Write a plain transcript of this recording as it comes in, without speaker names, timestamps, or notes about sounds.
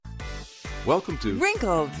Welcome to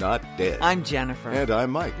Wrinkled. Not Dead. I'm Jennifer. And I'm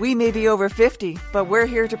Mike. We may be over 50, but we're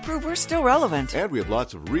here to prove we're still relevant. And we have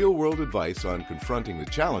lots of real-world advice on confronting the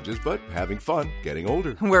challenges, but having fun getting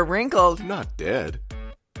older. We're wrinkled. Not dead.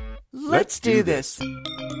 Let's do this.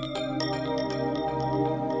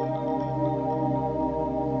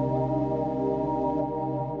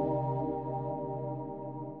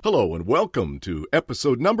 Hello and welcome to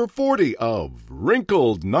episode number 40 of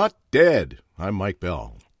Wrinkled Not Dead. I'm Mike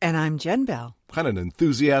Bell. And I'm Jen Bell. Kind of an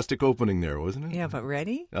enthusiastic opening there, wasn't it? Yeah, but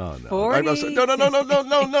ready? Oh, no. 40. No,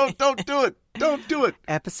 don't do it. Don't do it.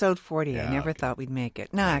 Episode 40. Yeah, I never okay. thought we'd make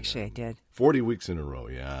it. No, actually, I did. 40 weeks in a row.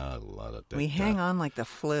 Yeah, a lot of that. We hang on like the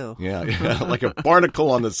flu. Yeah, like a barnacle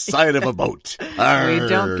on the side of a boat. Arr. We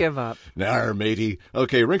don't give up. Arr, matey.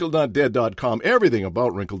 Okay, wrinklednotdead.com. Everything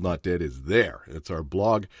about Wrinkled Not Dead is there. It's our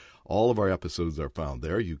blog. All of our episodes are found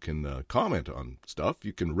there. You can comment on stuff.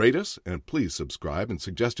 You can rate us, and please subscribe. And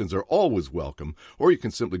suggestions are always welcome. Or you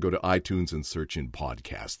can simply go to iTunes and search in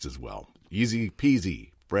podcasts as well. Easy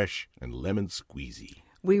peasy, fresh and lemon squeezy.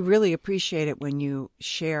 We really appreciate it when you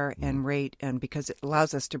share and rate, and because it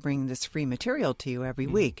allows us to bring this free material to you every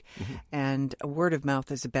week. And word of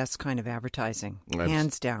mouth is the best kind of advertising,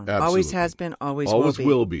 hands down. Absolutely. Always has been, always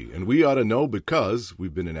will be. And we ought to know because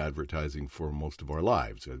we've been in advertising for most of our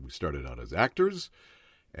lives. We started out as actors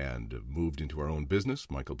and moved into our own business.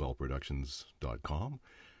 MichaelBellProductions.com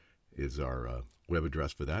is our web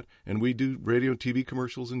address for that. And we do radio and TV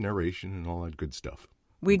commercials and narration and all that good stuff.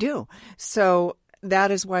 We do. So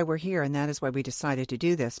that is why we're here, and that is why we decided to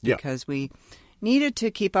do this, because we needed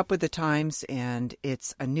to keep up with the times, and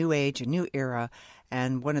it's a new age, a new era,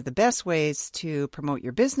 and one of the best ways to promote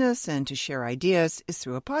your business and to share ideas is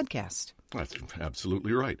through a podcast. That's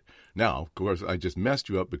absolutely right. Now, of course, I just messed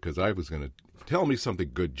you up because I was going to tell me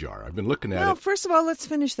something good, Jar. I've been looking at Well, it. first of all, let's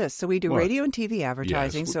finish this. So we do radio and TV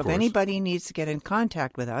advertising. Yes, so of if course. anybody needs to get in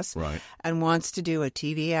contact with us and wants to do a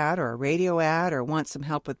TV ad or a radio ad or wants some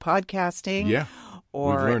help with podcasting,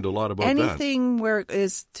 or we've learned a lot about anything where it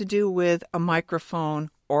is to do with a microphone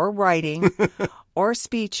or writing or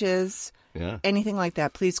speeches, anything like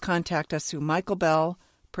that, please contact us through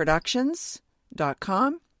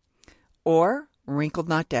michaelbellproductions.com or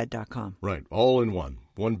wrinklednotdead.com. Right, all in one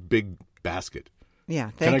big basket.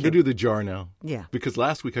 Yeah, thank Can I you. go do the jar now? Yeah. Because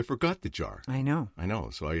last week I forgot the jar. I know.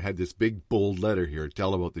 So I had this big bold letter here,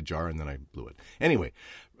 tell about the jar, and then I blew it. Anyway,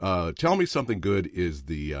 Tell Me Something Good is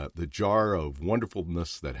the jar of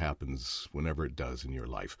wonderfulness that happens whenever it does in your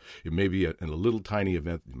life. It may be in a little tiny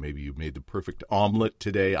event. Maybe you made the perfect omelet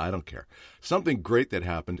today. I don't care. Something great that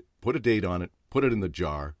happened. Put a date on it. Put it in the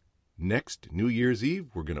jar. Next New Year's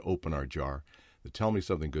Eve, we're going to open our jar, the Tell Me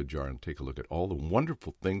Something Good jar, and take a look at all the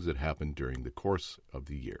wonderful things that happened during the course of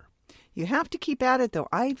the year. You have to keep at it, though.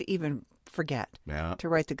 I even forget to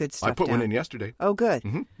write the good stuff I put down. one in yesterday. Oh, good.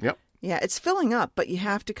 Mm-hmm. Yep. Yeah, it's filling up, but you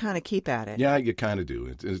have to kind of keep at it. Yeah, you kind of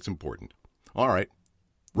do. It's important. All right.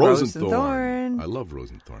 Rosenthorn. I love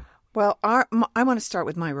Rosenthorn. Well, I want to start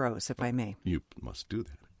with my rose, if I may. You must do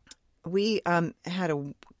that. We had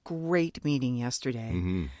a great meeting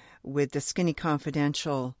yesterday with the Skinny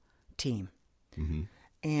Confidential team. Mm-hmm.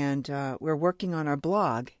 And we're working on our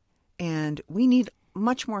blog, and we need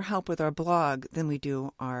much more help with our blog than we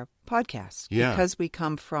do our podcast. Yeah. Because we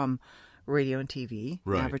come from radio and TV,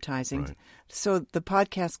 advertising. Right. So the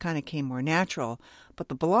podcast kind of came more natural, but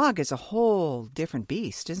the blog is a whole different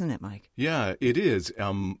beast, isn't it, Mike? Yeah, it is.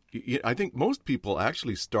 I think most people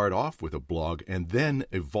actually start off with a blog and then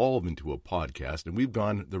evolve into a podcast, and we've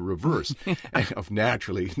gone the reverse of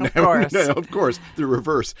naturally. Of course, the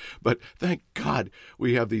reverse. But thank God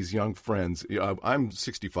we have these young friends. I'm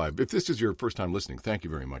 65. If this is your first time listening, thank you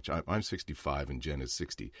very much. I'm 65 and Jen is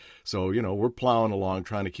 60. So, we're plowing along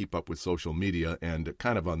trying to keep up with social media and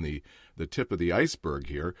kind of on the tip of the iceberg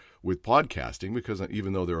here with podcasting, because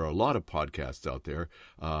even though there are a lot of podcasts out there,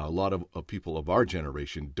 a lot of people of our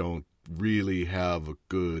generation don't really have a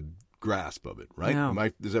good grasp of it, right? No.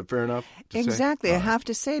 Is that fair enough to Exactly. say? I have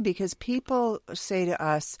to say, because people say to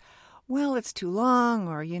us, well, it's too long,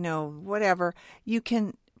 or, whatever. You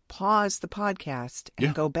can pause the podcast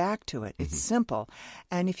and go back to it. It's simple.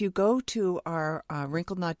 And if you go to our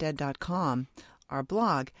wrinklednotdead.com, our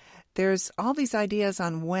blog, there's all these ideas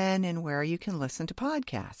on when and where you can listen to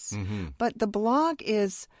podcasts. But the blog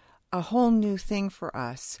is a whole new thing for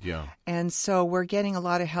us. Yeah. And so we're getting a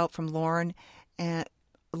lot of help from Lauren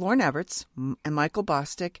Everts and Michael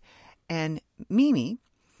Bostic and Mimi.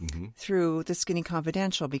 through the Skinny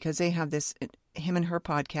Confidential because they have this Him and Her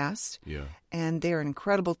podcast. Yeah. And they're an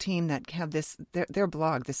incredible team that have this, their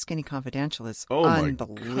blog, The Skinny Confidential, is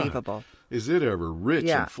unbelievable. God. Is it ever rich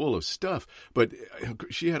and full of stuff? But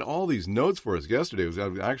she had all these notes for us yesterday. I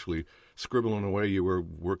was actually scribbling away. You were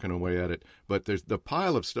working away at it. But there's the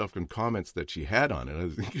pile of stuff and comments that she had on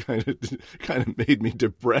it. Kind of made me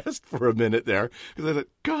depressed for a minute there. Because I thought,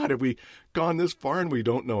 God, have we gone this far and we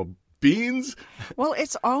don't know beans? Well,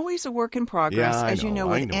 it's always a work in progress, as you know,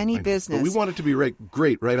 with any business. But we want it to be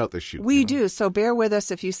great right out the chute. We do. So bear with us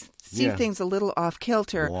if you see things a little off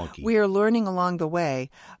kilter. Wonky. We are learning along the way.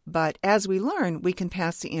 But as we learn, we can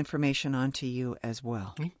pass the information on to you as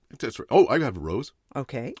well. That's right. Oh, I have a rose.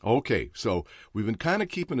 Okay. So we've been kind of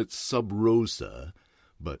keeping it sub rosa.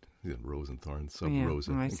 But rose and thorn, sub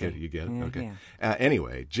rosa. You get it? Yeah, okay. Yeah.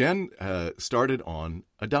 Anyway, Jen started on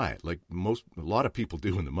a diet, like a lot of people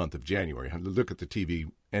do in the month of January. Look at the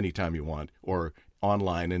TV anytime you want, or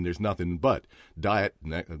online, and there's nothing but diet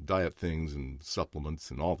things and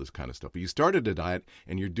supplements and all this kind of stuff. But you started a diet,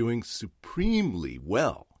 and you're doing supremely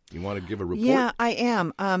well. You want to give a report? Yeah, I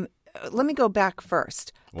am. Let me go back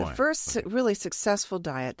first. Why? The first really successful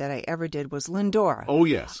diet that I ever did was Lindora. Oh,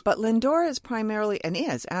 yes. But Lindora is primarily, and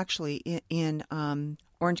is actually in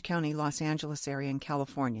Orange County, Los Angeles area in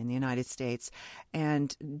California in the United States,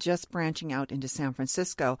 and just branching out into San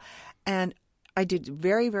Francisco. And I did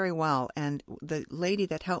very, very well. And the lady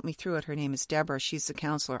that helped me through it, her name is Deborah. She's the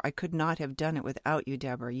counselor. I could not have done it without you,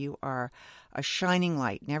 Deborah. You are a shining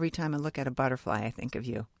light. And every time I look at a butterfly, I think of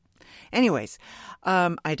you. Anyways,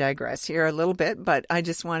 I digress here a little bit, but I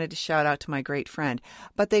just wanted to shout out to my great friend.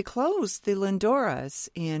 But they closed the Lindoras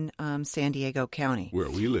in San Diego County. Where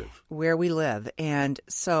we live. And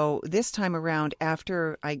so this time around,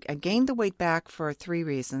 after I gained the weight back for 3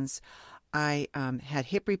 reasons. I had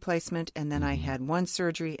hip replacement, and then I had 1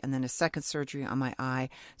 surgery and then a second surgery on my eye.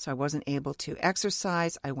 So I wasn't able to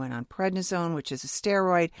exercise. I went on prednisone, which is a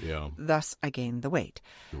steroid. Yeah. Thus, I gained the weight.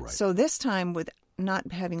 Right. So this time, with not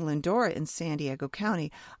having Lindora in San Diego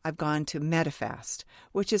County, I've gone to Medifast,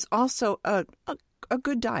 which is also a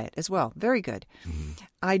good diet as well. Very good.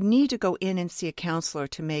 I need to go in and see a counselor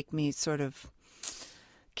to make me sort of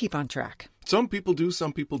keep on track. Some people do,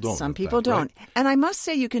 some people don't. Some people don't. Right? And I must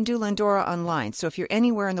say you can do Lindora online. So if you're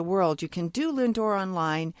anywhere in the world, you can do Lindora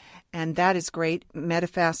online, and that is great.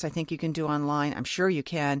 Medifast, I think you can do online. I'm sure you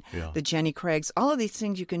can. Yeah. The Jenny Craig's, all of these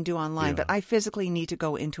things you can do online. But I physically need to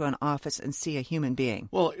go into an office and see a human being.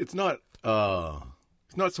 Well, it's not so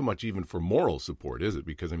much even for moral support, is it?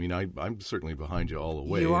 Because, I mean, I'm certainly behind you all the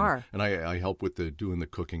way. You are. And I help with doing the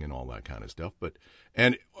cooking and all that kind of stuff.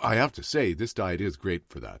 And I have to say, this diet is great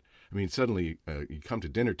for that. I mean, suddenly you come to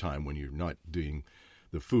dinner time when you're not doing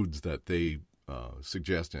the foods that they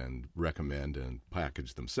suggest and recommend and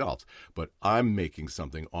package themselves. But I'm making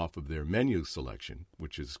something off of their menu selection,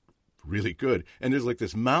 which is really good. And there's like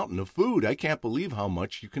this mountain of food. I can't believe how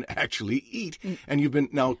much you can actually eat. And you've been,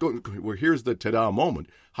 here's the ta-da moment.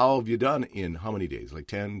 How have you done in how many days? Like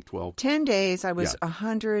 10, 12? 10 days. I was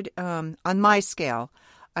 100, on my scale,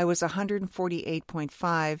 I was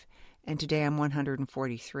 148.5. And today I'm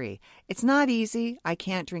 143. It's not easy. I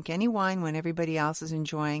can't drink any wine when everybody else is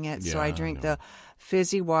enjoying it. So I drink the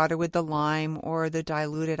fizzy water with the lime or the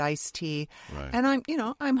diluted iced tea. Right.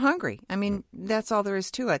 And I'm hungry. I mean, that's all there is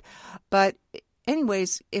to it. But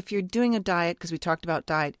anyways, if you're doing a diet, because we talked about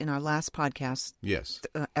diet in our last podcast, yes,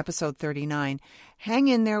 episode 39, hang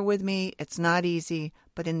in there with me. It's not easy.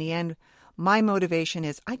 But in the end, my motivation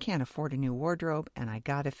is I can't afford a new wardrobe and I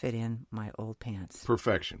got to fit in my old pants.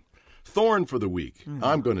 Perfection. Thorn for the week.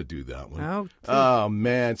 I'm going to do that one. Oh,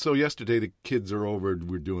 man. So yesterday the kids are over.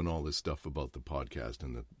 We're doing all this stuff about the podcast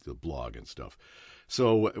and the blog and stuff.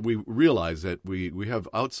 So we realized that we have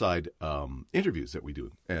outside interviews that we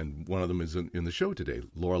do. And one of them is in the show today.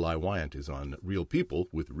 Lorelei Wyant is on Real People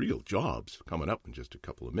with Real Jobs coming up in just a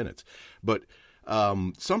couple of minutes. But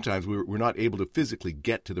sometimes we're not able to physically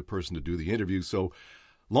get to the person to do the interview. So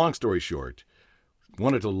long story short,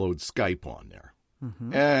 wanted to load Skype on there.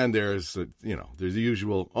 And there's the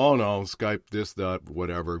usual, oh no, Skype, this, that,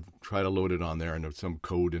 whatever. Try to load it on there, and there's some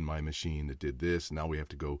code in my machine that did this. Now we have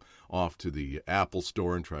to go off to the Apple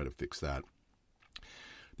store and try to fix that.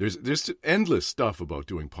 There's endless stuff about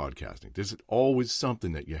doing podcasting. There's always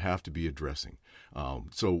something that you have to be addressing.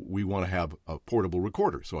 So we want to have a portable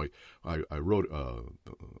recorder. So I wrote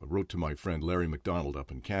to my friend Larry McDonald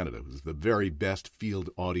up in Canada, who's the very best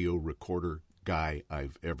field audio recorder guy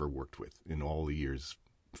I've ever worked with in all the years,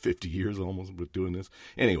 50 years almost with doing this.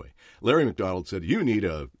 Anyway, Larry McDonald said, you need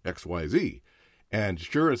a XYZ. And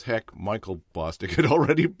sure as heck, Michael Bosstick had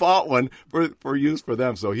already bought one for use for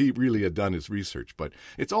them, so he really had done his research. But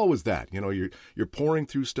it's always that, you're pouring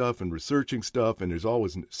through stuff and researching stuff, and there's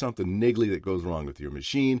always something niggly that goes wrong with your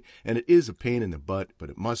machine, and it is a pain in the butt, but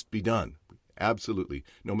it must be done. Absolutely.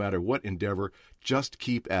 No matter what endeavor, just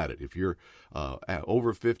keep at it. If you're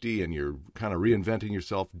over 50 and you're kind of reinventing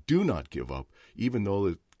yourself, do not give up, even though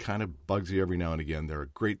it kind of bugs you every now and again. There are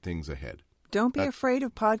great things ahead. Don't be afraid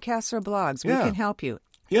of podcasts or blogs. We can help you.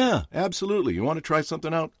 Yeah, absolutely. You want to try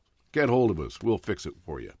something out? Get hold of us. We'll fix it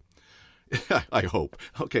for you. I hope.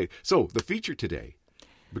 Okay, so the feature today,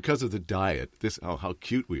 because of the diet, how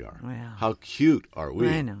cute we are. Wow. How cute are we?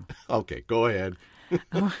 I know. Okay, go ahead.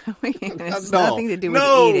 It has nothing to do with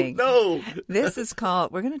eating. No. This is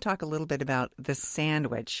called, we're going to talk a little bit about the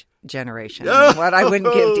sandwich generation. What I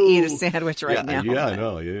wouldn't give to eat a sandwich right now. Yeah, I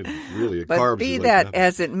know. Really, but carbs be like that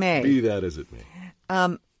as it may. Be that as it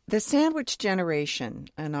may. The sandwich generation,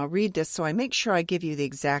 and I'll read this so I make sure I give you the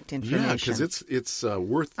exact information. Yeah, because it's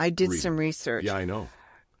worth I did reading. some research. Yeah, I know.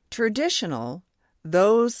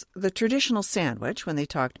 The traditional sandwich, when they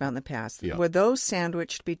talked about in the past, were those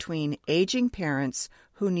sandwiched between aging parents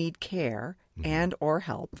who need care and or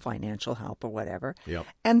help, financial help or whatever,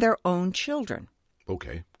 and their own children.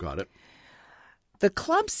 Okay, got it. The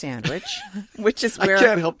club sandwich, which is where I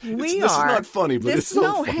can't help. This is not funny, but it's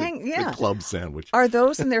so funny. The club sandwich. Are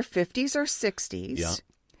those in their 50s or 60s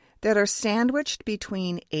that are sandwiched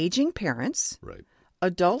between aging parents,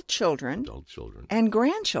 adult children, and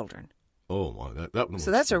grandchildren. Oh, wow, that one.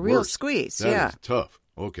 So that's a real squeeze. That is tough.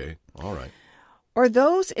 Okay, all right. Or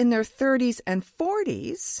those in their 30s and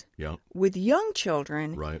 40s with young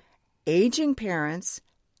children, aging parents,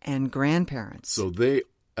 and grandparents. So they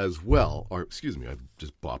as well are, excuse me, I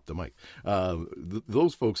just bopped the mic.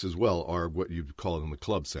 Those folks as well are what you call them the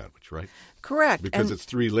club sandwich, right? Correct. Because it's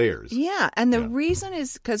 3 layers. Yeah, and the reason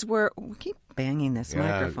is because we keep banging this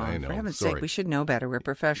microphone. I know. For heaven's Sorry. sake, we should know better. We're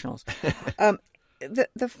professionals.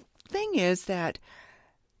 The thing is that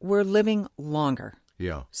we're living longer.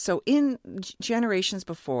 Yeah. So in generations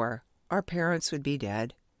before, our parents would be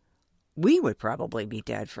dead. We would probably be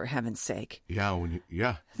dead, for heaven's sake.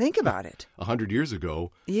 Yeah. Think about it. 100 years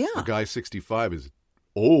ago, a guy 65 is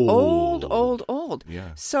old. Old.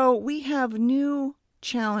 Yeah. So we have new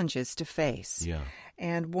challenges to face. Yeah.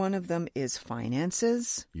 And one of them is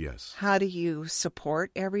finances. Yes. How do you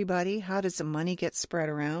support everybody? How does the money get spread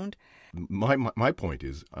around? My point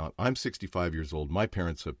is, I'm 65 years old. My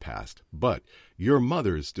parents have passed, but your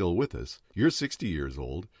mother is still with us. You're 60 years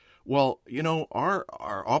old. Well, our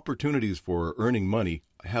opportunities for earning money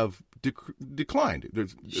have declined.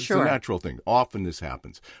 It's a natural thing. Often this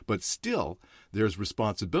happens. But still, there's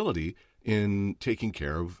responsibility in taking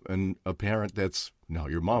care of a parent that's, now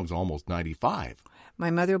your mom's almost 95. My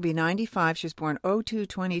mother will be 95. She was born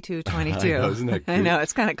 02-22-22. I know, isn't that cute? I know,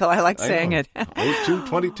 it's kind of cool. I like saying it.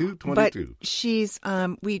 02-22-22. But she's,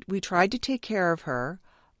 we tried to take care of her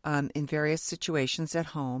in various situations at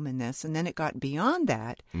home and this, and then it got beyond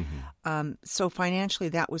that. Mm-hmm. So financially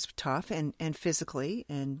that was tough and physically,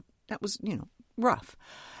 and that was, rough.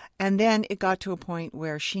 And then it got to a point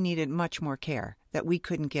where she needed much more care that we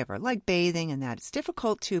couldn't give her, like bathing and that. It's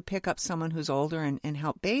difficult to pick up someone who's older and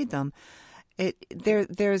help bathe them.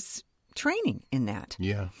 There's training in that.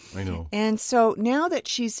 Yeah, I know. And so now that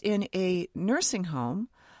she's in a nursing home,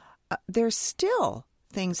 there's still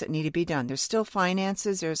things that need to be done. There's still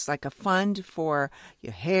finances. There's like a fund for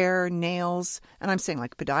your hair, nails. And I'm saying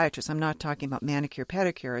like podiatrists. I'm not talking about manicure,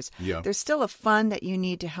 pedicures. Yeah. There's still a fund that you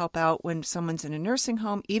need to help out when someone's in a nursing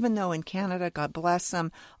home, even though in Canada, God bless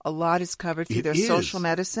them, a lot is covered through their social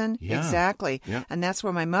medicine. Yeah. Exactly. Yeah. And that's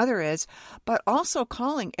where my mother is. But also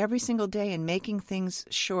calling every single day and making things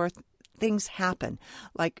sure things happen.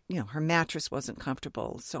 Like, her mattress wasn't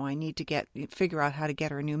comfortable, so I need to figure out how to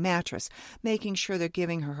get her a new mattress. Making sure they're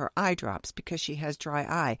giving her eye drops because she has dry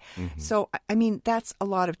eye. Mm-hmm. So, I mean, that's a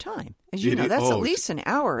lot of time. As you know, that's at least an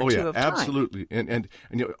hour or two of time. Absolutely. And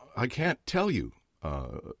I can't tell you,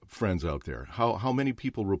 friends out there, how many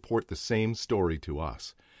people report the same story to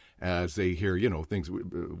us as they hear, things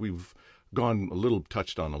we've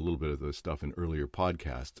touched on a little bit of this stuff in earlier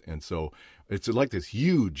podcasts. And so it's like this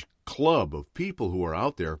huge club of people who are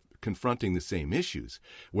out there confronting the same issues,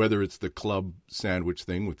 whether it's the club sandwich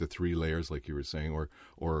thing with the 3 layers, like you were saying,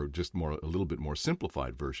 or just a little bit more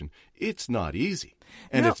simplified version. It's not easy.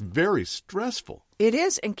 And it's very stressful. It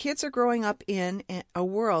is. And kids are growing up in a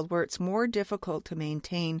world where it's more difficult to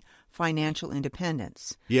maintain financial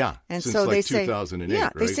independence. Yeah. And since so like they say, 2008, yeah,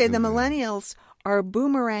 right? they say the millennials are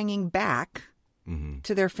boomeranging back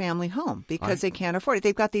to their family home because they can't afford it.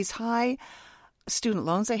 They've got these high student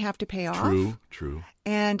loans they have to pay off. True.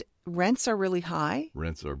 And rents are really high.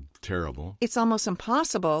 Rents are terrible. It's almost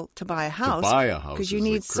impossible to buy a house. Because you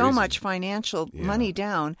need so much financial money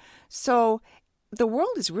down. So the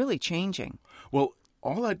world is really changing. Well,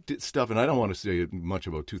 all that stuff, and I don't want to say much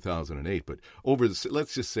about 2008, but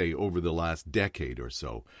let's just say over the last decade or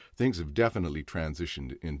so, things have definitely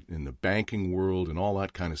transitioned in the banking world and all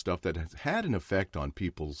that kind of stuff that has had an effect on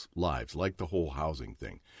people's lives, like the whole housing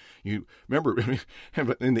thing. You remember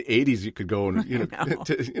in the 80s you could go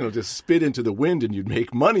and just spit into the wind and you'd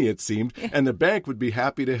make money, it seemed, and the bank would be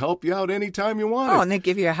happy to help you out anytime you wanted. Oh, and they'd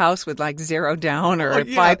give you a house with like 0 down or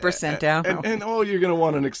 5% down. And you're going to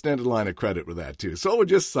want an extended line of credit with that too. So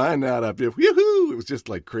just sign that up. Yoo-hoo! It was just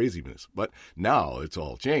like craziness. But now it's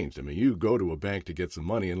all changed. I mean, you go to a bank to get some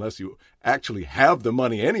money unless you actually have the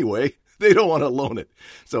money anyway. They don't want to loan it.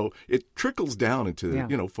 So it trickles down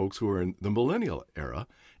into folks who are in the millennial era.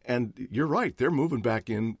 And you're right. They're moving back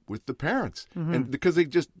in with the parents, and because they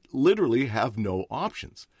just literally have no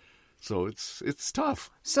options. So it's tough.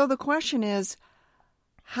 So the question is,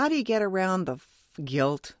 how do you get around the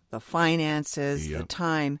guilt, the finances, the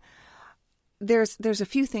time? There's a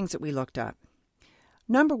few things that we looked up.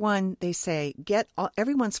 Number one, they say get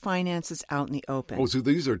everyone's finances out in the open. Oh, so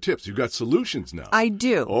these are tips. You've got solutions now. I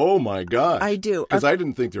do. Oh, my gosh. I do. Because I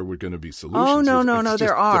didn't think there were going to be solutions. Oh, no,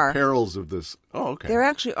 there are. The perils of this. Oh, okay. There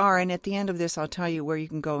actually are, and at the end of this, I'll tell you where you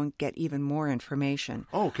can go and get even more information.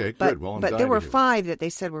 Oh, okay, good. Well, but there were 5 that they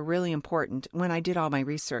said were really important when I did all my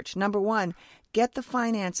research. Number one, get the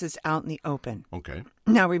finances out in the open. Okay.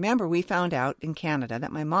 Now, remember, we found out in Canada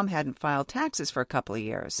that my mom hadn't filed taxes for a couple of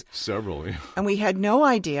years. Several, yeah. And we had no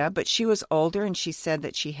idea, but she was older and she said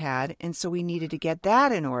that she had, and so we needed to get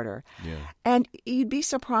that in order. Yeah. And you'd be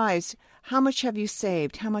surprised, how much have you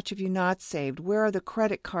saved? How much have you not saved? Where are the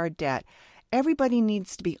credit card debt? Everybody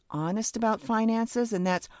needs to be honest about finances, and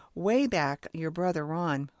that's way back. Your brother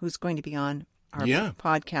Ron, who's going to be on our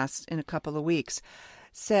podcast in a couple of weeks,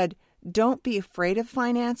 said, don't be afraid of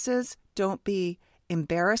finances. Don't be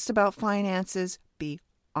embarrassed about finances. Be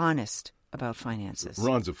honest about finances.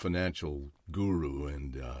 Ron's a financial guru,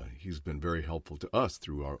 and he's been very helpful to us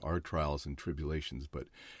through our trials and tribulations. But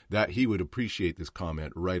that he would appreciate this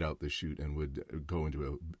comment right out the chute and would go into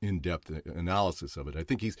an in-depth analysis of it. I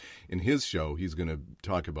think in his show, he's going to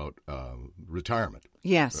talk about retirement.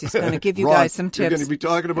 Yes, he's going to give you Ron, guys some tips. You're going to be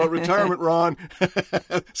talking about retirement, Ron.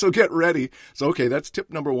 So get ready. So, okay, that's tip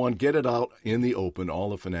number 1. Get it out in the open, all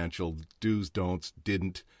the financial do's, don'ts,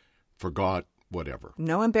 didn't, forgot, whatever.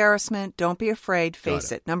 No embarrassment. Don't be afraid.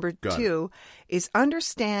 Face it. Number 2 is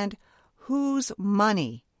understand whose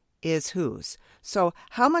money is whose. So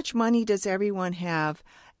how much money does everyone have?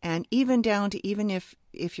 And even down to even if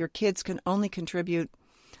your kids can only contribute,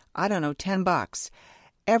 I don't know, $10,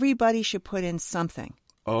 everybody should put in something.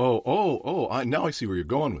 Now I see where you're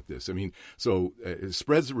going with this. I mean, so it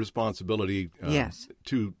spreads the responsibility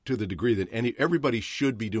to the degree that everybody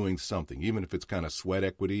should be doing something, even if it's kind of sweat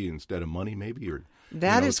equity instead of money maybe, or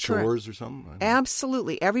that is chores correct. Or something.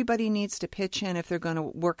 Absolutely. Everybody needs to pitch in if they're going to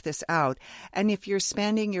work this out. And if you're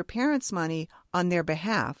spending your parents' money on their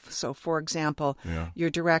behalf, so for example,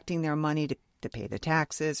 you're directing their money to pay the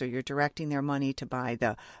taxes, or you're directing their money to buy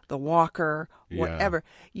the walker, whatever.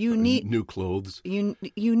 You need new clothes. You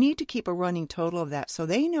need to keep a running total of that so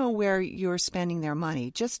they know where you're spending their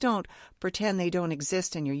money. Just don't pretend they don't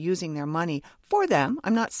exist and you're using their money for them.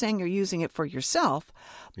 I'm not saying you're using it for yourself,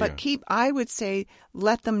 but I would say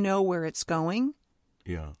let them know where it's going.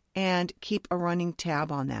 Yeah. And keep a running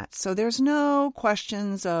tab on that. So there's no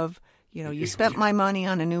questions of, you spent my money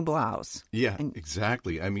on a new blouse. Yeah,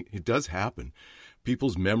 exactly. I mean, it does happen.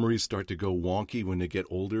 People's memories start to go wonky when they get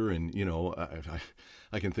older. And,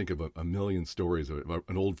 I can think of a million stories of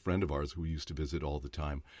an old friend of ours who we used to visit all the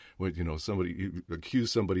time. When, somebody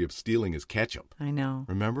accused somebody of stealing his ketchup. I know.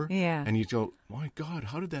 Remember? Yeah. And you go, my God,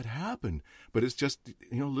 how did that happen? But it's just,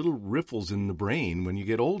 little riffles in the brain when you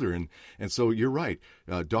get older. And so you're right.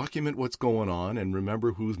 Document what's going on and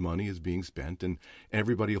remember whose money is being spent. And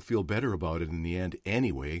everybody will feel better about it in the end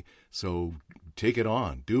anyway. So take it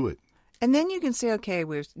on. Do it. And then you can say, okay,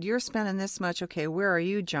 you're spending this much. Okay, where are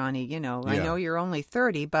you, Johnny? I know you're only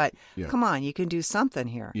 30, but come on, you can do something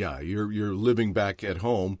here. Yeah, you're living back at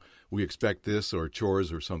home. We expect this or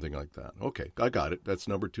chores or something like that. Okay, I got it. That's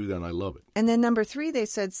number 2 then. I love it. And then number 3, they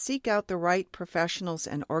said, seek out the right professionals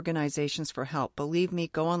and organizations for help. Believe me,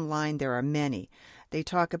 go online. There are many. They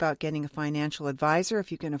talk about getting a financial advisor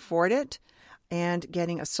if you can afford it and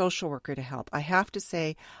getting a social worker to help. I have to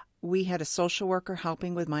say, we had a social worker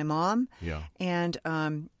helping with my mom. Yeah. And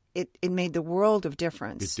it made the world of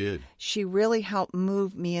difference. It did. She really helped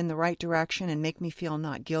move me in the right direction and make me feel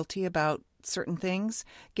not guilty about certain things,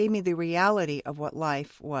 gave me the reality of what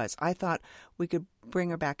life was. I thought we could bring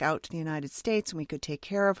her back out to the United States and we could take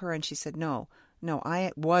care of her. And she said, no,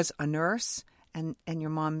 I was a nurse. And your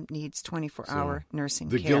mom needs 24-hour nursing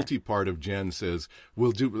care. The guilty part of Jen says,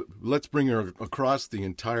 let's bring her across the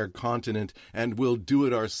entire continent and we'll do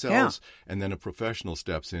it ourselves. Yeah. And then a professional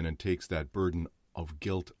steps in and takes that burden of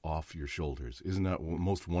guilt off your shoulders. Isn't that the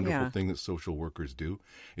most wonderful thing that social workers do?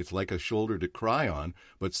 It's like a shoulder to cry on,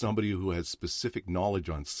 but somebody who has specific knowledge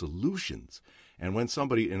on solutions. And when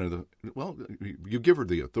somebody, you give her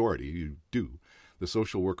the authority, you do. The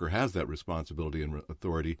social worker has that responsibility and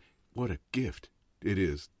authority. What a gift it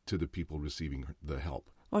is to the people receiving the help.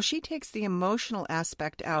 Well, she takes the emotional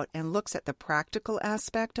aspect out and looks at the practical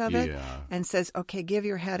aspect of it and says, okay, give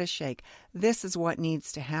your head a shake. This is what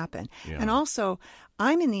needs to happen. Yeah. And also,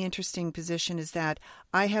 I'm in the interesting position is that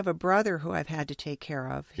I have a brother who I've had to take care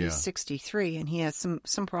of. He's 63 and he has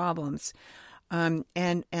some problems. And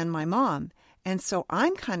my mom. And so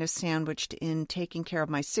I'm kind of sandwiched in taking care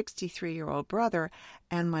of my 63-year-old brother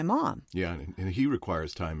and my mom. Yeah, and he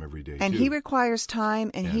requires time every day, and too. He requires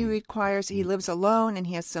time, and he lives alone, and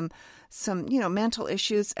he has some mental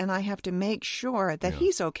issues, and I have to make sure that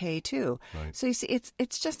he's okay, too. Right. So you see,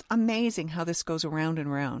 it's just amazing how this goes around and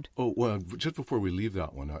around. Oh, well, just before we leave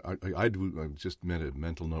that one, I just made a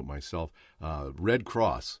mental note myself. Red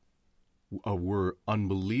Cross were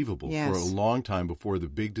unbelievable for a long time before the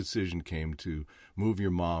big decision came to move your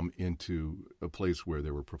mom into a place where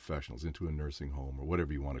there were professionals, into a nursing home or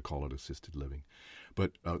whatever you want to call it, assisted living.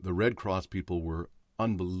 But the Red Cross people were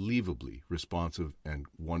unbelievably responsive and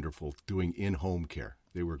wonderful doing in-home care.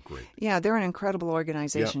 They were great. Yeah, they're an incredible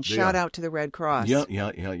organization. Shout out to the Red Cross. Yeah.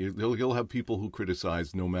 You'll have people who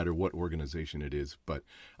criticize no matter what organization it is. But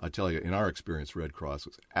I tell you, in our experience, Red Cross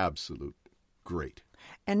was absolute great.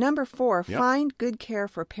 And number 4, find good care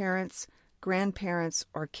for parents, grandparents,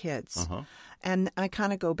 or kids. Uh-huh. And I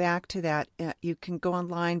kind of go back to that. You can go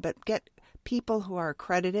online, but get people who are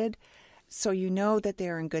accredited so you know that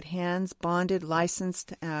they're in good hands, bonded,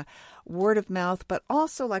 licensed, word of mouth. But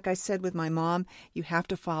also, like I said with my mom, you have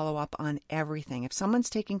to follow up on everything. If someone's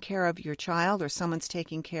taking care of your child or someone's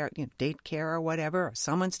taking care, date care or whatever, or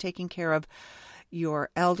someone's taking care of your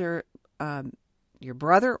elder your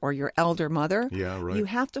brother or your elder mother. Yeah, right. You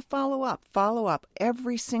have to follow up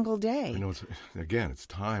every single day. I know, it's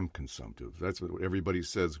time consumptive. That's what everybody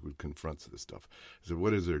says who confronts this stuff. So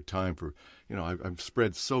what is there time for, I'm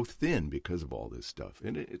spread so thin because of all this stuff,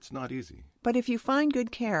 and it's not easy. But if you find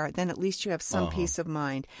good care, then at least you have some peace of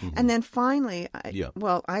mind. Mm-hmm. And then finally,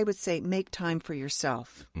 I would say make time for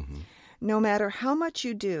yourself. Mm-hmm. No matter how much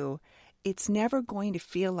you do, it's never going to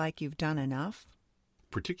feel like you've done enough.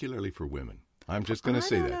 Particularly for women. I'm just going to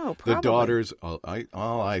say that. The daughters,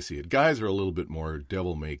 I see it. Guys are a little bit more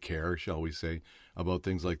devil-may-care, shall we say, about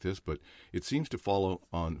things like this. But it seems to fall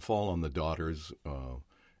on the daughters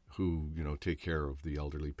who, take care of the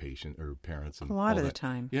elderly patient or parents. And a lot of the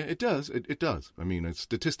time. Yeah, it does. It does. I mean,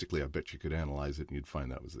 statistically, I bet you could analyze it and you'd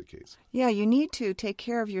find that was the case. Yeah, you need to take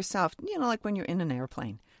care of yourself. Like when you're in an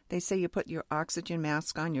airplane. They say you put your oxygen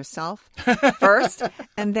mask on yourself first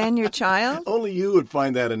and then your child. Only you would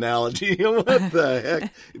find that analogy. What the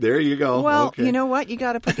heck? There you go. Well, okay. You know what? You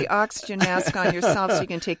got to put the oxygen mask on yourself so you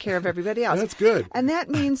can take care of everybody else. That's good. And that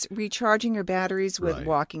means recharging your batteries with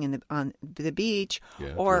walking on the beach. Yeah,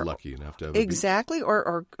 if you're lucky enough to have exactly, beach.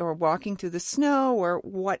 Or walking through the snow or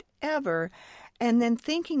whatever. And then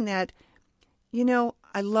thinking that,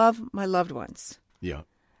 I love my loved ones. Yeah.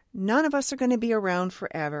 None of us are going to be around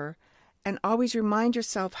forever, and always remind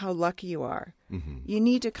yourself how lucky you are. Mm-hmm. You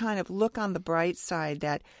need to kind of look on the bright side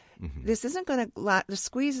that this isn't going to the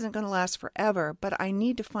squeeze isn't going to last forever, but I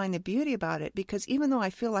need to find the beauty about it because even though I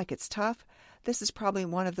feel like it's tough, this is probably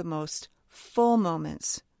one of the most full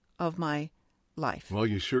moments of my life. Well,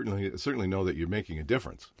 you certainly know that you're making a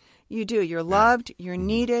difference. You do. You're loved, you're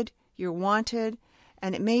needed, you're wanted,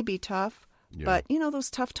 and it may be tough. Yeah. But, those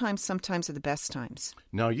tough times sometimes are the best times.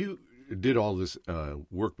 Now, you did all this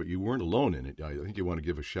work, but you weren't alone in it. I think you want to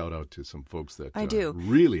give a shout out to some folks that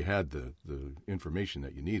really had the information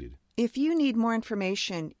that you needed. If you need more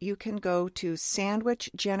information, you can go to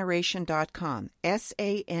sandwichgeneration.com,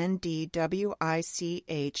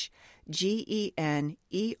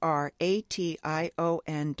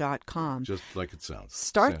 sandwichgeneration.com. Just like it sounds.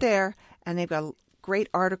 Start there, and they've got great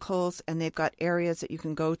articles, and they've got areas that you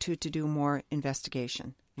can go to do more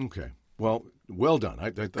investigation. Okay. Well done.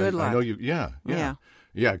 Good luck. I know you. Yeah.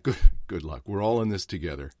 Good luck. We're all in this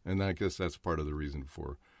together, and I guess that's part of the reason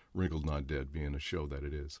for Wrinkled Not Dead being a show that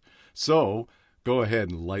it is. So go ahead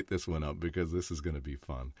and light this one up because this is going to be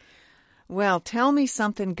fun. Well, tell me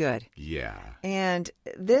something good. Yeah. And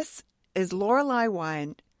this is Lorelei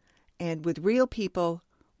Wyant, and with real people,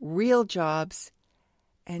 real jobs,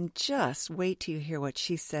 and just wait till you hear what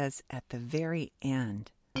she says at the very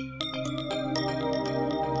end.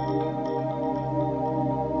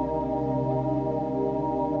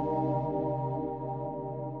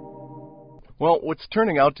 Well, what's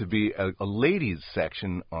turning out to be a ladies'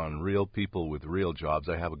 section on Real People with Real Jobs,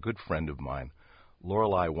 I have a good friend of mine,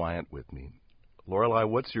 Lorelei Wyant, with me. Lorelei,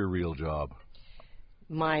 what's your real job?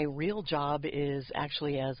 My real job is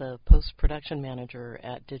actually as a post-production manager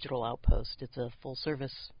at Digital Outpost. It's a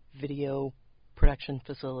full-service video production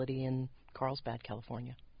facility in Carlsbad,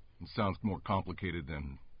 California. It sounds more complicated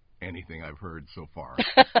than anything I've heard so far.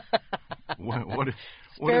 What does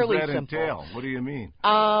that entail? What do you mean?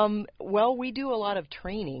 Well, we do a lot of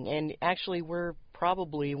training, and actually we're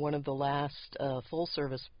probably one of the last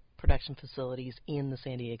full-service production facilities in the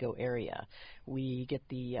San Diego area. We get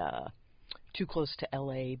the too close to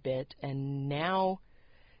LA bit, and now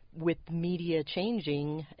with media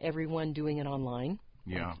changing, everyone doing it online.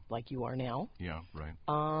 Yeah. Like you are now. Yeah, right.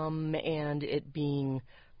 And it being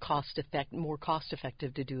more cost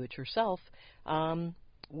effective to do it yourself,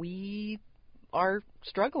 we are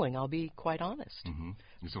struggling, I'll be quite honest. Mm-hmm.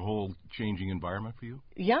 It's a whole changing environment for you?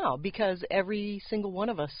 Yeah, because every single one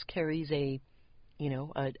of us carries a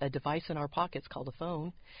device in our pockets called a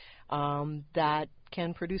phone that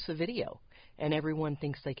can produce a video. And everyone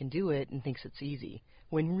thinks they can do it and thinks it's easy,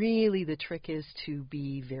 when really the trick is to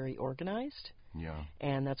be very organized. Yeah.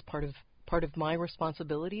 And that's part of my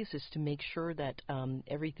responsibilities is to make sure that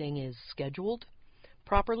everything is scheduled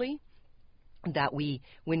properly, that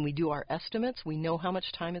when we do our estimates, we know how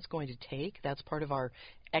much time it's going to take. That's part of our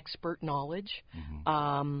expert knowledge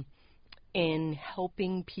in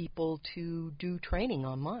helping people to do training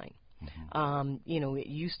online. Mm-hmm. It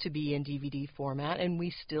used to be in DVD format, and we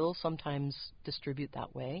still sometimes distribute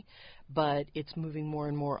that way, but it's moving more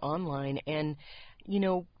and more online, and,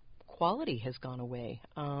 quality has gone away.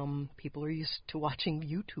 People are used to watching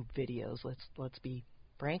YouTube videos. Let's be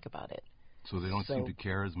frank about it. So they don't seem to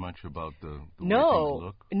care as much about the way things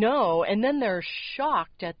look? No, and then they're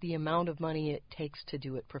shocked at the amount of money it takes to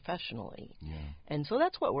do it professionally. Yeah. And so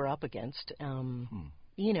that's what we're up against.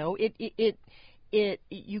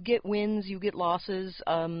 You get wins, you get losses.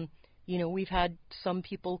 We've had some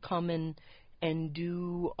people come and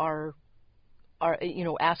do our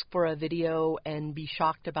ask for a video and be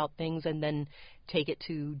shocked about things, and then take it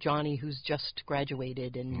to Johnny, who's just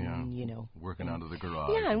graduated and working out of the garage.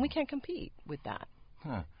 Yeah, and we can't compete with that.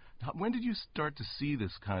 Huh. When did you start to see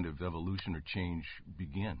this kind of evolution or change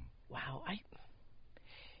begin? Wow,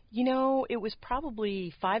 it was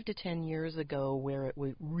probably 5 to 10 years ago where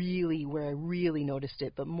I really noticed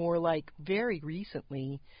it, but more like very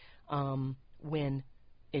recently, when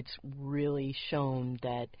it's really shown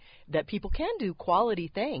that people can do quality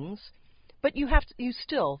things, but you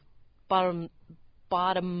still bottom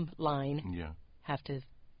line have to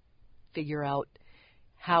figure out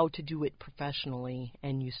how to do it professionally,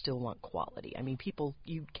 and you still want quality. I mean,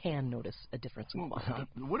 you can notice a difference in quality.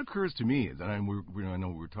 What occurs to me is, and I know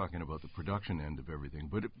we're talking about the production end of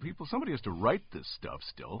everything, but somebody has to write this stuff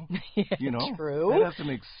still. True. That has to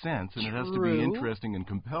make sense, and it has to be interesting and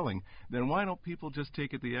compelling. Then why don't people just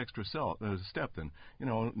take it the extra step? Then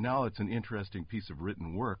now it's an interesting piece of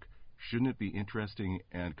written work. Shouldn't it be interesting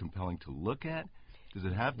and compelling to look at? Does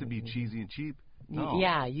it have to be cheesy and cheap? No.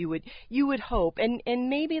 Yeah, you would hope, and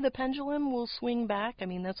maybe the pendulum will swing back. I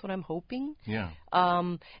mean, that's what I'm hoping. Yeah.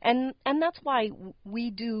 And that's why we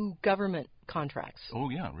do government contracts. Oh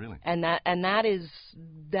yeah, really. And that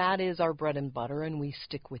is our bread and butter, and we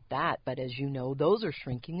stick with that. But as you know, those are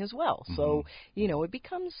shrinking as well. Mm-hmm. So it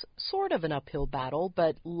becomes sort of an uphill battle.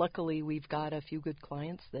 But luckily, we've got a few good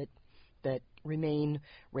clients that remain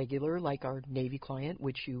regular, like our Navy client,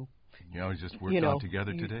 which you. Yeah, we just worked out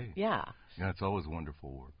together today. Yeah. Yeah, it's always wonderful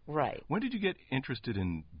work. Right. When did you get interested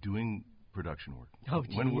in doing production work? Oh,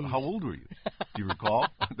 how old were you? Do you recall?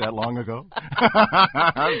 That long ago?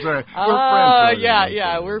 I'm sorry.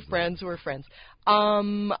 We're friends. We're friends.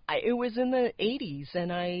 It was in the 80s,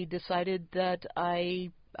 and I decided that I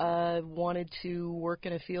wanted to work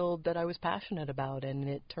in a field that I was passionate about, and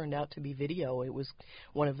it turned out to be video. It was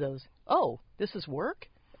one of those, this is work?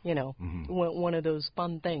 One of those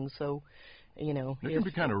fun things. So, it can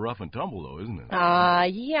be kind of rough and tumble, though, isn't it?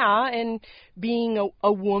 Yeah, and being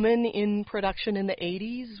a woman in production in the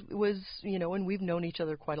 80s was, and we've known each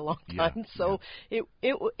other quite a long time, so it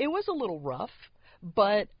was a little rough,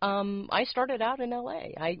 But I started out in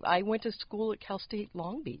L.A. I went to school at Cal State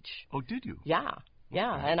Long Beach. Oh, did you? Yeah,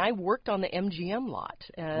 yeah, Okay. and I worked on the MGM lot.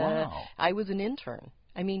 Wow. I was an intern.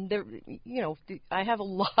 I mean, I have a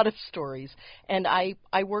lot of stories, and I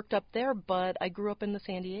worked up there, but I grew up in the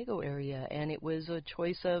San Diego area, and it was a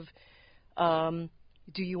choice of,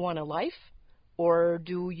 do you want a life, or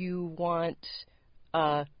do you want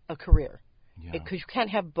a career? Yeah. Because you can't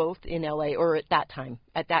have both in LA, or at that time.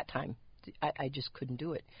 I just couldn't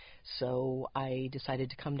do it. So I decided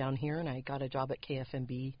to come down here, and I got a job at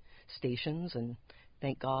KFMB stations, and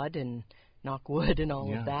thank God, and knock wood and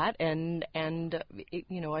all of that. And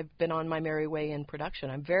I've been on my merry way in production.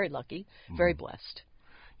 I'm very lucky, very blessed.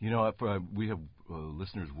 You know, we have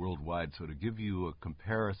listeners worldwide, so to give you a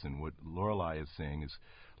comparison, what Lorelei is saying is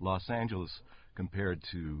Los Angeles compared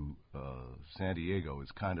to San Diego is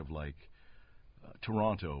kind of like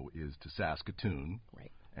Toronto is to Saskatoon,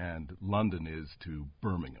 right, and London is to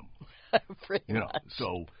Birmingham. Pretty much.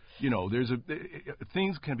 So there's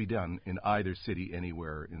things can be done in either city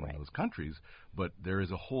anywhere in those countries, but there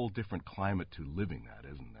is a whole different climate to living that,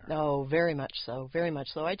 isn't there? Oh, very much so, very much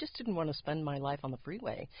so. I just didn't want to spend my life on the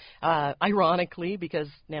freeway. Ironically, because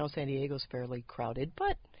now San Diego's fairly crowded,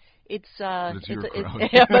 but it's your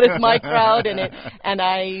crowd. but it's my crowd, and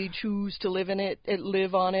I choose to live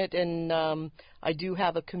on it, and I do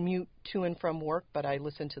have a commute to and from work, but I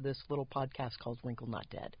listen to this little podcast called Wrinkle Not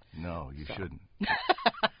Dead. No, you shouldn't.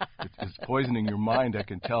 It's poisoning your mind, I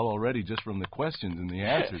can tell already just from the questions and the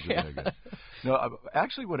answers that I get. No,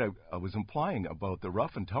 actually what I was implying about the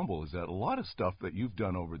rough and tumble is that a lot of stuff that you've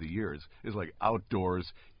done over the years is like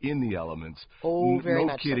outdoors, in the elements. Oh, very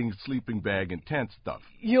much no kidding, so. Sleeping bag and tent stuff.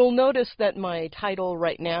 You'll notice that my title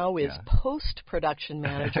right now is post-production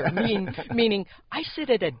manager, meaning I sit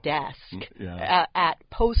at a desk at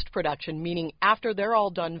post-production, meaning after they're all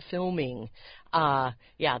done filming.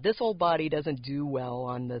 This old body doesn't do well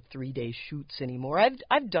on the 3-day shoots anymore.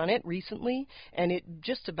 I've done it recently, and it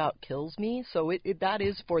just about kills me. So that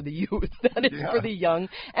is for the youth. That is for the young.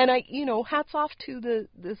 And hats off to the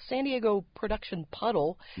San Diego production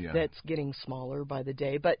puddle that's getting smaller by the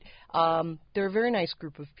day. But they're a very nice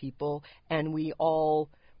group of people, and we all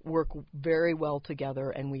work very well together,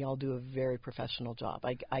 and we all do a very professional job.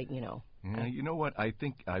 Yeah, you know what? I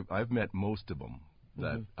think I've met most of them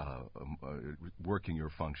that working your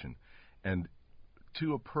function, and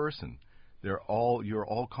to a person, you're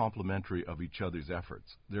all complimentary of each other's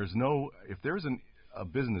efforts. If there's a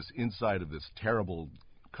business inside of this terrible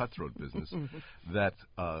cutthroat business that's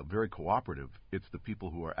very cooperative, it's the people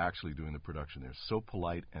who are actually doing the production. They're so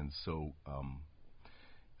polite and so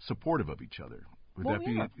supportive of each other.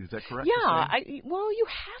 Is that correct? Yeah, you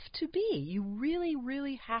have to be. You really,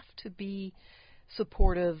 really have to be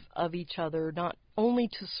supportive of each other, not only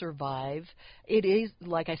to survive. It is,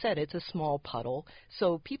 like I said, it's a small puddle.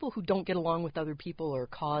 So people who don't get along with other people or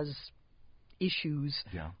cause issues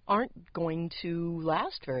aren't going to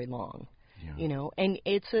last very long. Yeah. And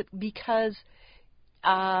because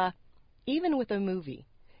even with a movie,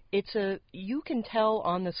 you can tell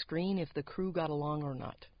on the screen if the crew got along or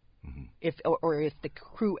not. Mm-hmm. If the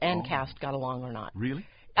crew and cast got along or not. Really?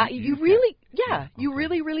 You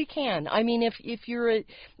really, really can. I mean, if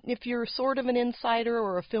you're sort of an insider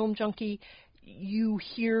or a film junkie, you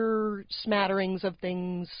hear smatterings of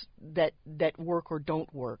things that work or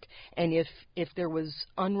don't work. And if there was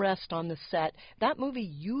unrest on the set, that movie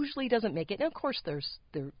usually doesn't make it. And of course, there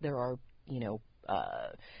are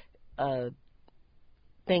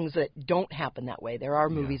things that don't happen that way. There are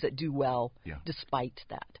movies that do well despite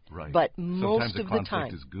that. Right. But sometimes most of the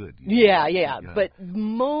time, is good. But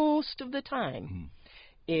most of the time,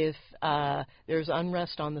 if there's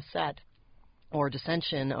unrest on the set or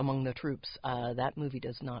dissension among the troops, that movie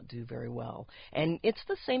does not do very well. And it's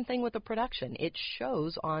the same thing with the production. It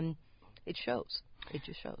shows. It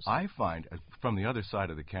just shows. I find, from the other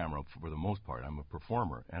side of the camera, for the most part, I'm a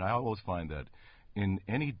performer, and I always find that in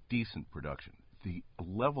any decent production, the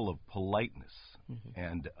level of politeness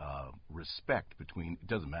and respect between, it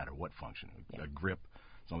doesn't matter what function, a grip,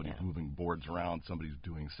 somebody's moving boards around, somebody's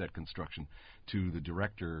doing set construction, to the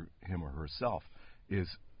director, him or herself, is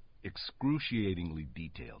excruciatingly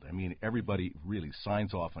detailed. I mean, everybody really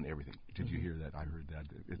signs off on everything. Did you hear that? I heard that.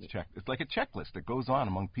 It's like a checklist that goes on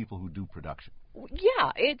among people who do production.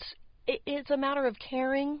 Yeah, it's a matter of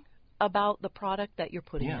caring about the product that you're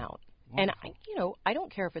putting out. Wonderful. And I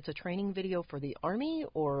don't care if it's a training video for the Army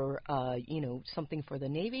or something for the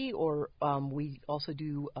Navy, or we also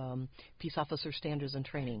do peace officer standards and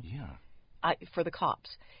training. Yeah. For the cops,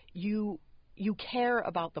 you care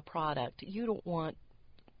about the product. You don't want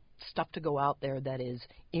stuff to go out there that is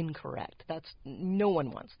incorrect. No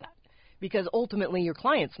one wants that, because ultimately your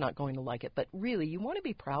client's not going to like it. But really, you want to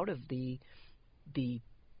be proud of the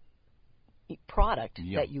product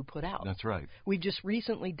that you put out. That's right. We've just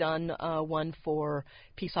recently done one for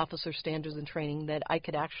Peace Officer Standards and Training that I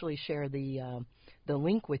could actually share the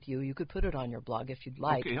link with you. You could put it on your blog if you'd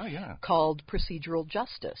like. Okay, yeah. Called Procedural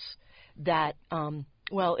Justice. That,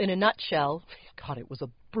 well, in a nutshell, God, it was a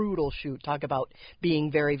brutal shoot. Talk about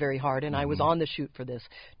being very, very hard. And I was on the shoot for this.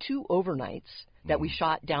 2 overnights that we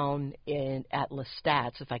shot down at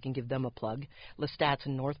Lestat's, if I can give them a plug. Lestat's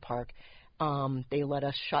in North Park. They let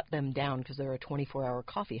us shut them down because they're a 24-hour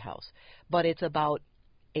coffee house. But it's about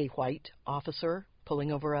a white officer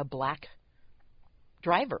pulling over a black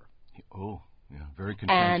driver. Oh, yeah, very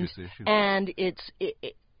contentious issue. And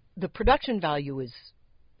the production value is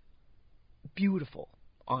beautiful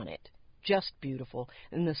on it, just beautiful.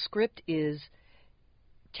 And the script is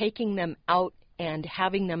taking them out and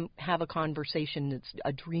having them have a conversation that's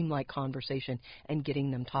a dreamlike conversation and getting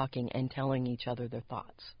them talking and telling each other their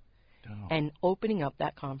thoughts. Oh. And opening up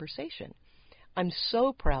that conversation. I'm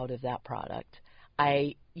so proud of that product.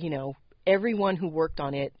 Everyone who worked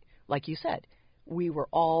on it, like you said, we were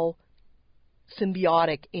all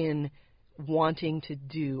symbiotic in wanting to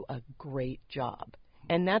do a great job.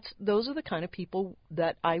 And those are the kind of people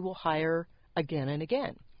that I will hire again and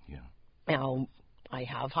again. Yeah. Now, I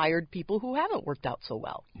have hired people who haven't worked out so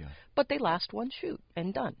well. Yeah. But they last one shoot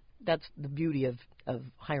and done. That's the beauty of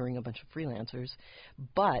hiring a bunch of freelancers.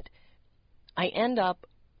 But I end up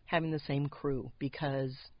having the same crew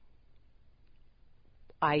because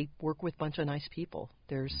I work with a bunch of nice people.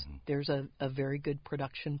 There's a very good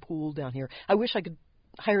production pool down here. I wish I could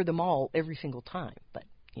hire them all every single time, but,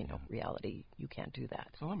 reality, you can't do that.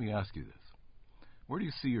 So let me ask you this. Where do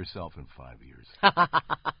you see yourself in 5 years?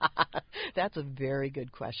 That's a very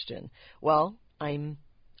good question. Well, I'm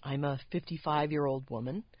a 55-year-old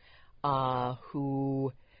woman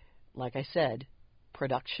who, like I said,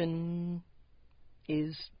 production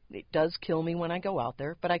it does kill me when I go out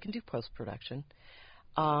there, but I can do post-production.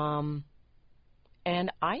 And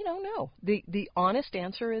I don't know. The honest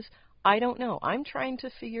answer is I don't know. I'm trying to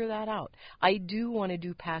figure that out. I do want to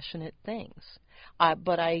do passionate things.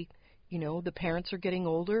 But the parents are getting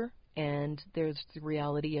older, and there's the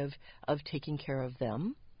reality of taking care of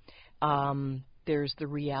them. There's the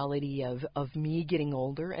reality of me getting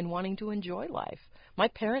older and wanting to enjoy life. My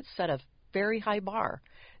parents set a very high bar.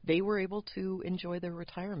 They were able to enjoy their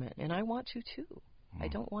retirement, and I want to too. I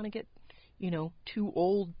don't want to get, too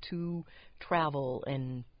old to travel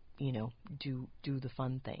and, do the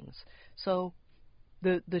fun things. So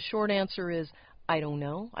the short answer is I don't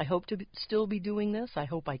know. I hope to still be doing this. I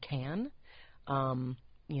hope I can,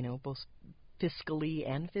 both fiscally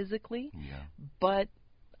and physically. Yeah. But,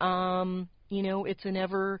 it's an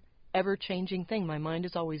ever-changing thing. My mind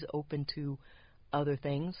is always open to other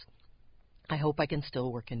things. I hope I can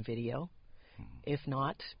still work in video. If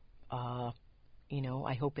not, I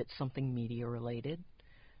hope it's something media-related.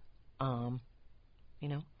 I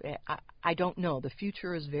don't know. The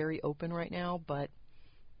future is very open right now, but,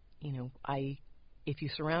 if you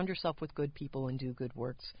surround yourself with good people and do good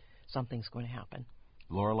works, something's going to happen.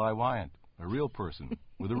 Lorelei Wyant, a real person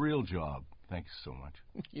with a real job. Thanks so much.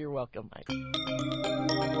 You're welcome, Mike.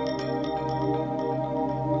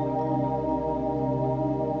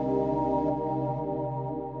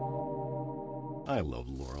 I love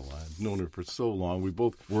Lorelei. I've known her for so long. We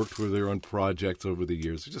both worked with her on projects over the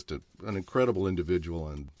years. She's just an incredible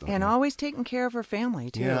individual. And always taking care of her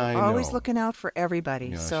family, too. Yeah, I always know. Looking out for everybody.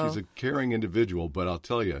 Yeah, so she's a caring individual, but I'll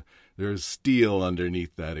tell you, there's steel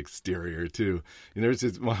underneath that exterior, too. And there's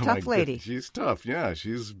this, tough lady. She's tough, yeah.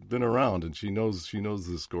 She's been around, and she knows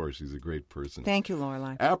the score. She's a great person. Thank you,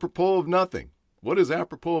 Lorelei. Apropos of nothing. What is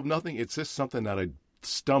apropos of nothing? It's just something that I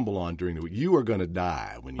stumble on during the week. You are going to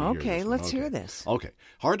die when you hear this. Okay, let's hear this. Okay.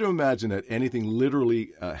 Hard to imagine that anything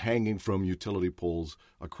literally hanging from utility poles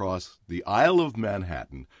across the Isle of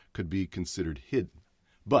Manhattan could be considered hidden.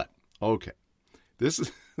 But, okay, this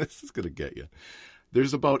is going to get you.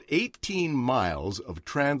 There's about 18 miles of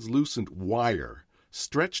translucent wire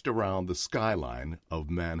stretched around the skyline of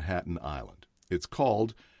Manhattan Island. It's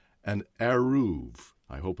called an eruv.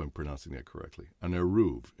 I hope I'm pronouncing that correctly. An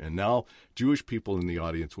eruv. And now Jewish people in the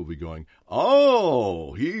audience will be going,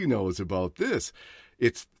 oh, he knows about this.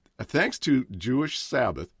 It's thanks to Jewish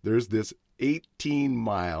Sabbath, there's this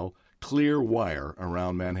 18-mile clear wire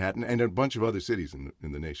around Manhattan and a bunch of other cities in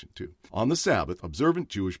the nation, too. On the Sabbath, observant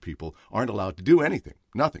Jewish people aren't allowed to do anything.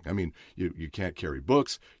 Nothing. I mean, you can't carry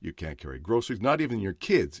books, you can't carry groceries, not even your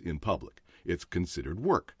kids in public. It's considered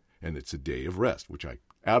work, and it's a day of rest, which I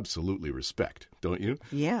absolutely respect, don't you?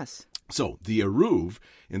 Yes. So the eruv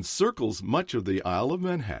encircles much of the Isle of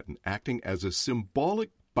Manhattan, acting as a symbolic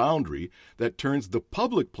boundary that turns the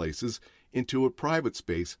public places into a private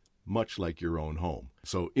space, much like your own home.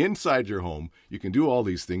 So inside your home, you can do all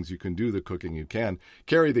these things. You can do the cooking. You can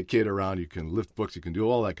carry the kid around. You can lift books. You can do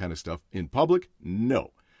all that kind of stuff. In public,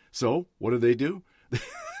 no. So what do?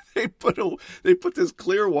 They put this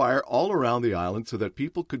clear wire all around the island so that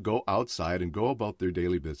people could go outside and go about their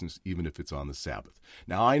daily business, even if it's on the Sabbath.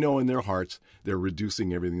 Now, I know in their hearts they're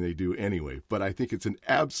reducing everything they do anyway, but I think it's an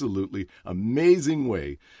absolutely amazing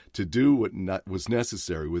way to do what was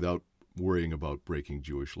necessary without worrying about breaking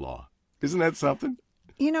Jewish law. Isn't that something?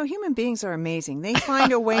 You know, human beings are amazing. They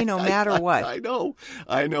find a way no matter what. I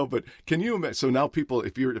know. But can you imagine? So now people,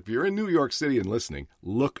 if you're in New York City and listening,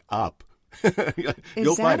 look up. Is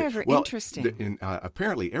that ever interesting?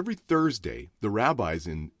 Apparently, every Thursday, the rabbis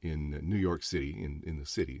in New York City, in the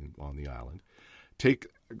city on the island,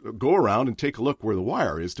 go around and take a look where the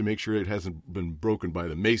wire is to make sure it hasn't been broken by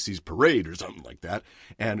the Macy's parade or something like that,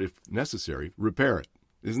 and if necessary, repair it.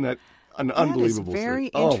 Isn't that an unbelievable story? Very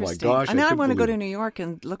interesting. Interesting. Oh my gosh! And I want to go to New York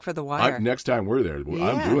and look for the wire. Next time we're there,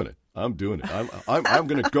 yeah. I'm doing it. I'm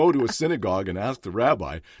going to go to a synagogue and ask the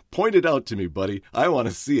rabbi, point it out to me, buddy. I want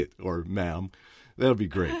to see it, or ma'am. That'll be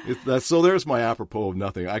great. So there's my apropos of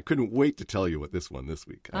nothing. I couldn't wait to tell you what this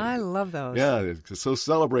week. I love those. Yeah, so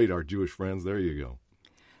celebrate our Jewish friends. There you go.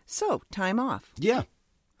 So, time off. Yeah.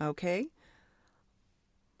 Okay.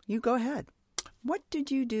 You go ahead. What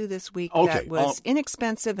did you do this week that was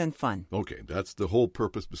inexpensive and fun? Okay, that's the whole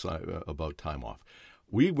purpose about time off.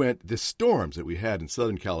 The storms that we had in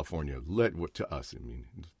Southern California led to us. I mean,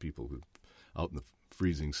 people out in the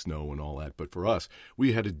freezing snow and all that. But for us,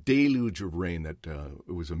 we had a deluge of rain that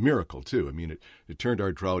it was a miracle, too. I mean, it turned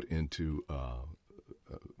our drought into,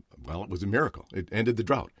 it was a miracle. It ended the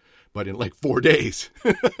drought, but in like 4 days.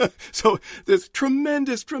 So there's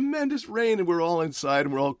tremendous, tremendous rain, and we're all inside,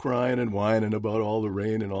 and we're all crying and whining about all the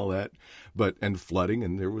rain and all that, and flooding,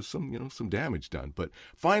 and there was some damage done. But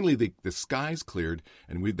finally, the skies cleared,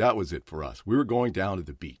 and that was it for us. We were going down to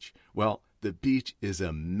the beach. Well, the beach is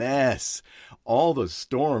a mess. All the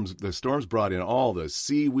storms brought in all the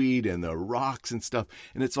seaweed and the rocks and stuff,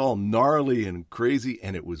 and it's all gnarly and crazy,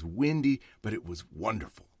 and it was windy, but it was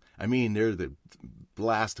wonderful. I mean, there's the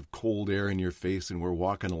blast of cold air in your face, and we're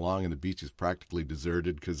walking along, and the beach is practically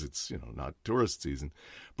deserted because it's, not tourist season.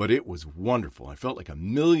 But it was wonderful. I felt like $1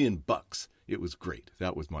 million. It was great.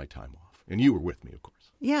 That was my time off. And you were with me, of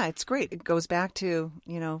course. Yeah, it's great. It goes back to,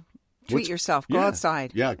 treat yourself. Go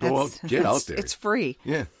outside. Yeah, get out there. It's free.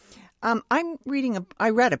 Yeah. I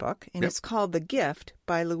read a book, and it's called The Gift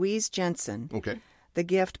by Louise Jensen. Okay. The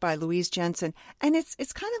Gift by Louise Jensen. And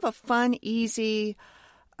it's kind of a fun, easy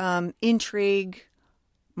intrigue,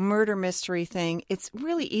 murder mystery thing. It's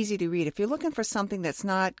really easy to read. If you're looking for something that's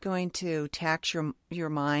not going to tax your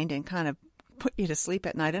mind and kind of put you to sleep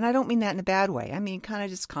at night, and I don't mean that in a bad way. I mean kind of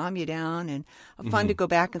just calm you down and fun to go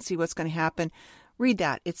back and see what's going to happen. Read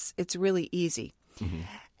that. It's really easy. Mm-hmm.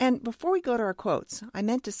 And before we go to our quotes, I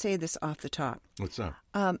meant to say this off the top. What's that?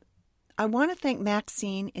 I want to thank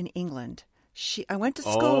Maxine in England. I went to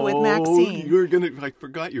school with Maxine. I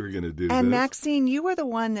forgot you were going to do And this. Maxine, you were the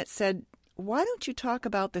one that said, why don't you talk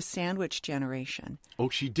about the sandwich generation? Oh,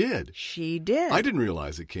 she did? She did. I didn't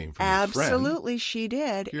realize it came from a friend. Absolutely, she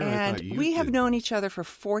did. Here, and we have known each other for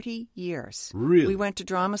 40 years. Really? We went to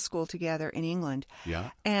drama school together in England. Yeah.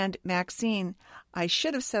 And Maxine, I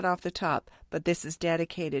should have said off the top, but this is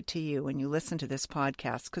dedicated to you when you listen to this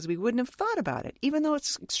podcast, because we wouldn't have thought about it, even though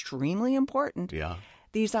it's extremely important. Yeah.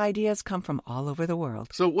 These ideas come from all over the world.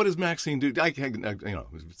 So what does Maxine do?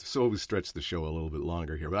 So we stretch the show a little bit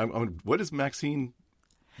longer here. But what does Maxine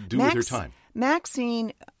do with her time?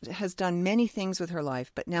 Maxine has done many things with her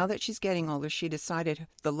life, but now that she's getting older, she decided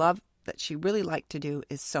the love that she really liked to do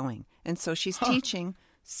is sewing. And so she's teaching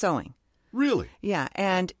sewing. Really? Yeah,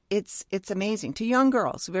 and it's amazing to young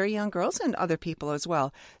girls, very young girls, and other people as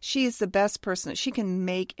well. She is the best person. She can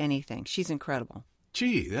make anything. She's incredible.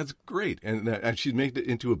 Gee, that's great. And she's made it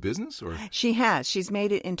into a business, or she has. She's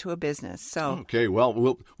made it into a business. So okay, well,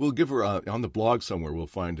 we'll give her on the blog somewhere. We'll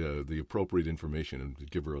find the appropriate information and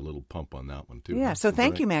give her a little pump on that one too. Yeah. So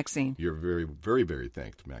thank you, Maxine. You're very, very, very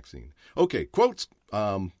thanked, Maxine. Okay, quotes.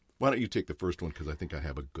 Why don't you take the first one, because I think I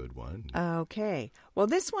have a good one. Okay. Well,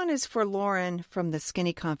 this one is for Lauren from the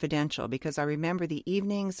Skinny Confidential, because I remember the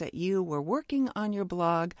evenings that you were working on your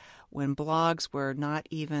blog when blogs were not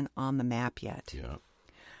even on the map yet. Yeah.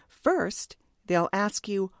 First, they'll ask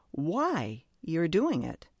you why you're doing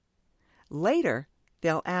it. Later,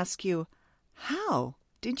 they'll ask you, how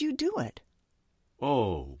did you do it?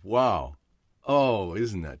 Oh, wow. Oh,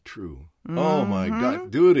 isn't that true? Mm-hmm. Oh, my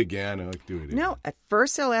God. Do it again. Do it again. No, at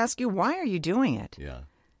first they'll ask you, why are you doing it? Yeah.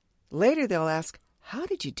 Later they'll ask, how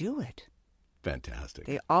did you do it? Fantastic.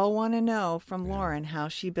 They all want to know from Lauren how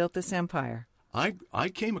she built this empire. I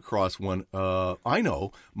came across one, I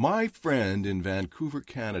know, my friend in Vancouver,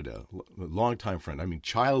 Canada, longtime friend,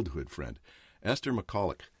 childhood friend, Esther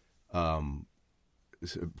McCulloch,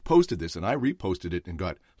 posted this, and I reposted it and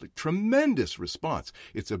got tremendous response.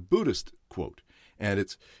 It's a Buddhist quote, and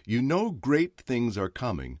it's, great things are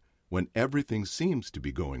coming when everything seems to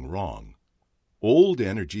be going wrong. Old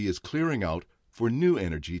energy is clearing out for new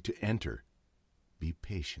energy to enter. Be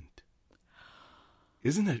patient.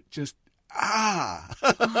 Isn't it just... Oh,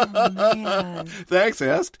 man. Thanks,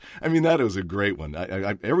 Est. That was a great one.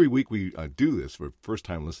 Every week we do this for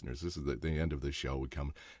first-time listeners. This is the end of the show. We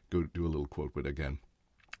go do a little quote, but again,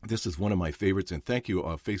 this is one of my favorites, and thank you,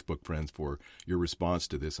 Facebook friends, for your response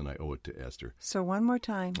to this, and I owe it to Esther. So one more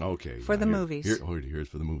time. Okay. For the movies. Here's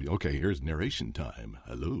for the movie. Okay, here's narration time.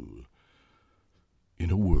 Hello.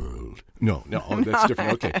 In a world. No, that's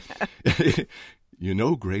different. Okay.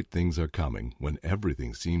 Great things are coming when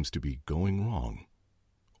everything seems to be going wrong.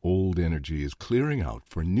 Old energy is clearing out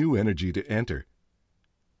for new energy to enter.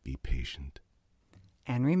 Be patient.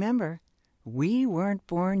 And remember, we weren't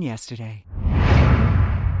born yesterday.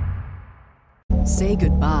 Say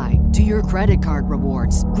goodbye to your credit card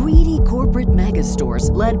rewards. Greedy corporate mega stores,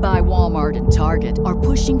 led by Walmart and Target, are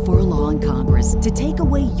pushing for a law in Congress to take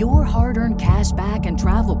away your hard-earned cash back and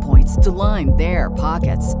travel points to line their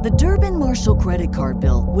pockets. The Durbin-Marshall credit card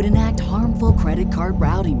bill would enact harmful credit card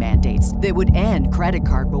routing mandates that would end credit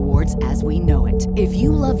card rewards as we know it. If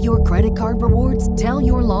you love your credit card rewards, tell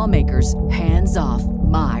your lawmakers, hands off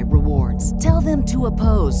my rewards. Tell them to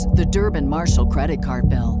oppose the Durbin-Marshall credit card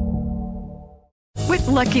bill. With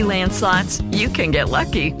Lucky Land Slots, you can get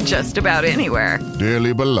lucky just about anywhere.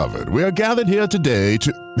 Dearly beloved, we are gathered here today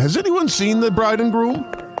to... Has anyone seen the bride and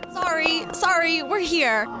groom? Sorry, we're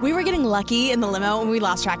here. We were getting lucky in the limo and we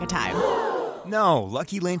lost track of time. No,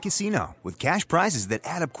 Lucky Land Casino, with cash prizes that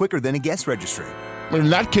add up quicker than a guest registry. In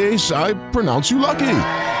that case, I pronounce you lucky.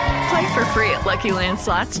 Play for free at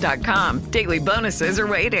LuckyLandSlots.com. Daily bonuses are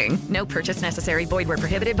waiting. No purchase necessary. Void where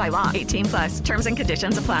prohibited by law. 18+. Terms and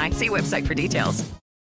conditions apply. See website for details.